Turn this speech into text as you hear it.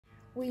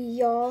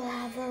We all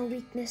have our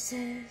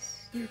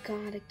weaknesses, you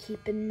gotta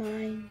keep in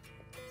mind.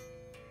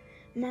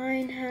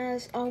 Mine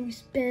has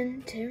always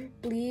been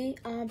terribly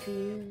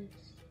obvious.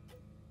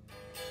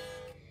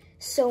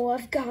 So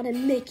I've gotta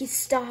make it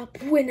stop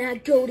when I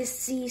go to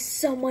see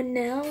someone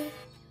else.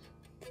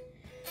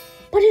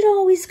 But it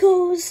always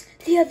goes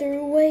the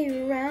other way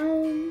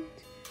around.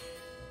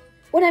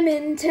 When I'm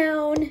in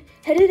town,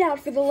 headed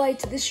out for the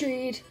lights of the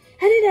street,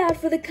 headed out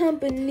for the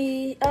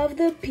company of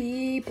the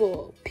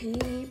people.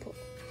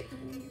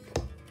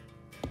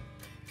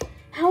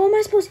 How am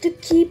I supposed to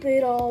keep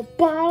it all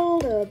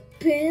bottled up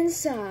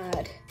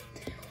inside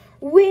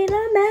when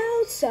I'm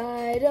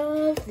outside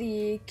of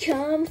the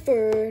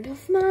comfort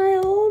of my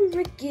old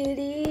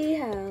rickety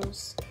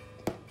house?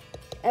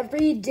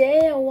 Every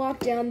day I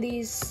walk down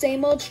these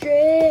same old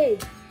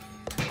streets.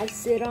 I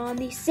sit on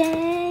the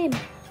same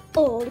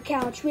old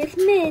couch with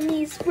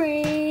many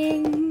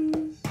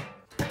springs.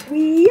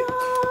 We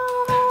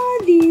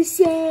are the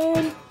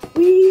same.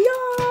 We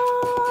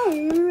are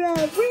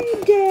every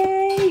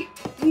day.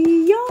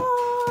 We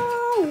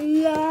are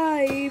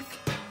life.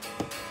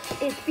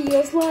 It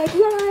feels like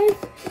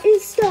life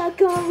is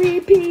stuck on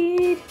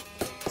repeat.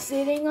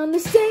 Sitting on the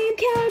same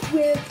couch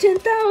with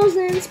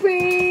 10,000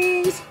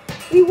 springs.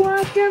 We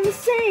walk down the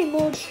same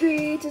old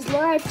streets as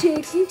life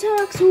takes and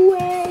tucks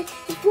away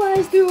and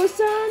flies through us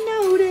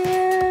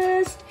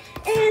unnoticed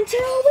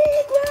until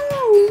we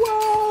grow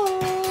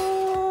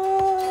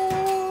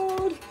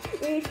old.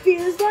 It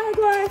feels like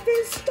life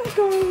is stuck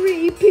on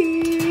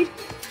repeat.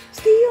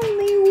 It's the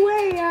only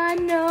way I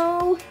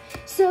know,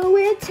 so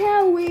it's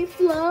how we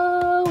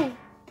flow.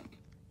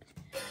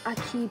 I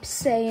keep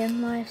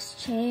saying life's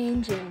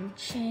changing,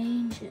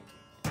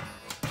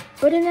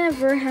 but it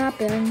never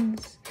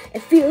happens.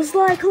 It feels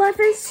like life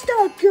is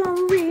stuck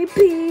on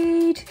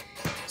repeat.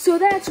 So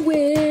that's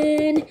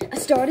when I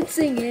started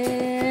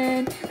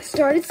singing.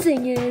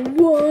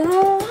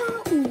 Whoa,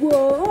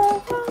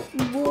 whoa,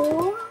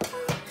 whoa.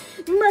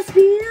 Must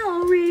be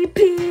on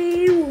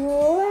repeat.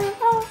 Whoa,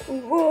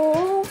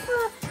 whoa,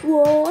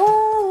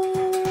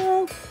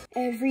 whoa.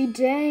 Every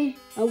day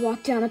I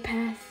walk down a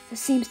path that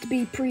seems to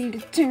be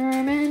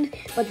predetermined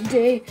by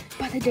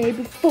the day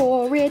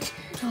before it.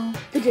 Oh,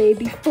 the day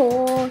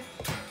before.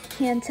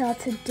 Can't tell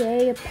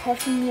today apart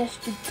from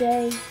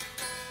yesterday.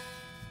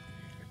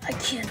 I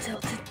can't tell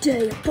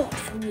today apart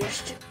from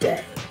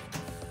yesterday.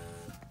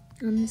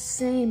 On the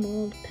same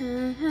old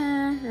path.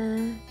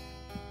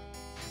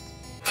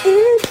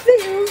 It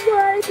feels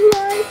like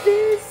life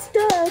is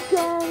stuck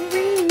on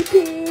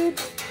repeat.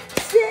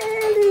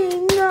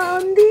 Sitting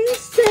on the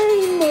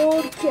same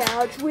old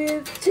couch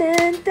with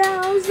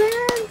 10,000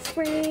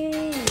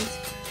 springs.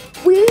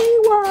 We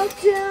walk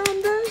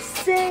down the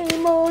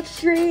same old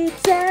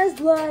streets as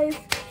life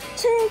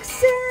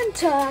takes and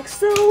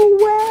talks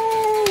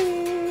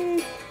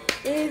away.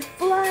 It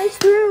flies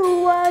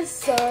through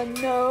us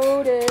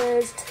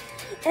unnoticed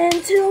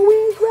until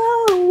we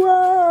grow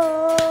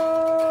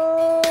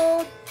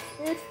old.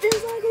 It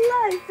feels like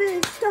life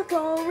is stuck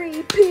on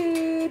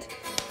repeat.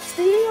 It's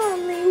the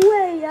only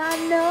way I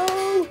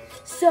know,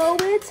 so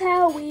it's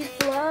how we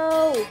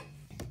flow.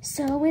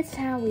 So it's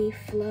how we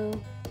flow.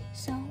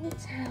 So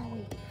it's how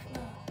we flow.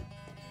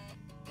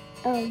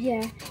 Oh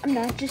yeah, I'm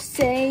not just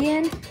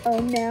saying, oh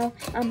now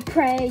I'm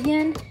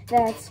praying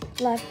that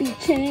life be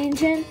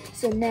changing.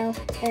 So now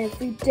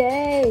every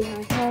day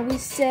I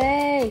always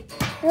say,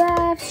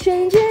 life's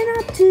changing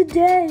up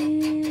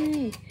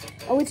today.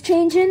 Oh, it's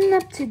changing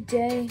up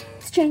today.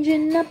 It's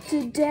changing up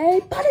today,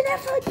 but it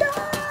never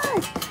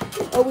does.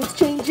 Oh, it's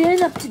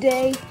changing up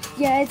today.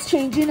 Yeah, it's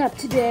changing up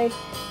today,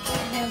 but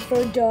it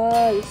never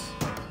does.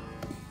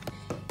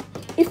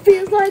 It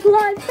feels like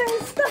life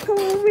is stuck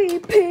on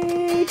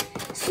repeat.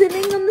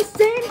 Sitting on the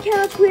same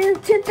couch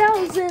with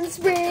 10,000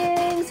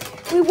 springs.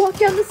 We walk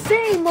down the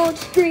same old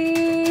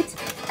streets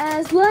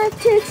as life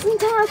takes and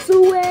talks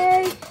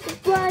away. It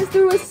flies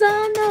through us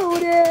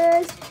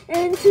unnoticed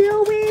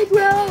until we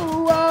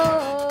grow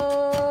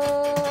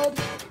old.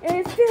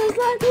 It feels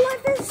like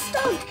life is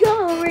stuck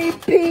on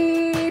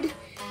repeat.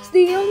 It's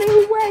the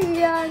only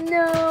way I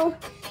know,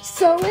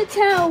 so it's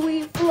how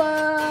we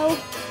flow.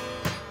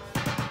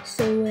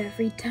 So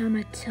every time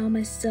I tell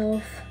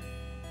myself,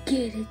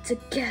 get it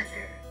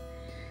together,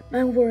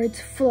 my words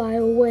fly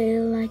away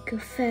like a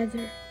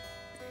feather.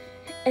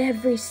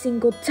 Every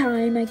single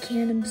time I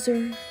can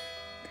observe,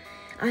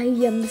 I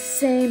am the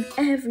same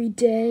every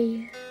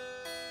day.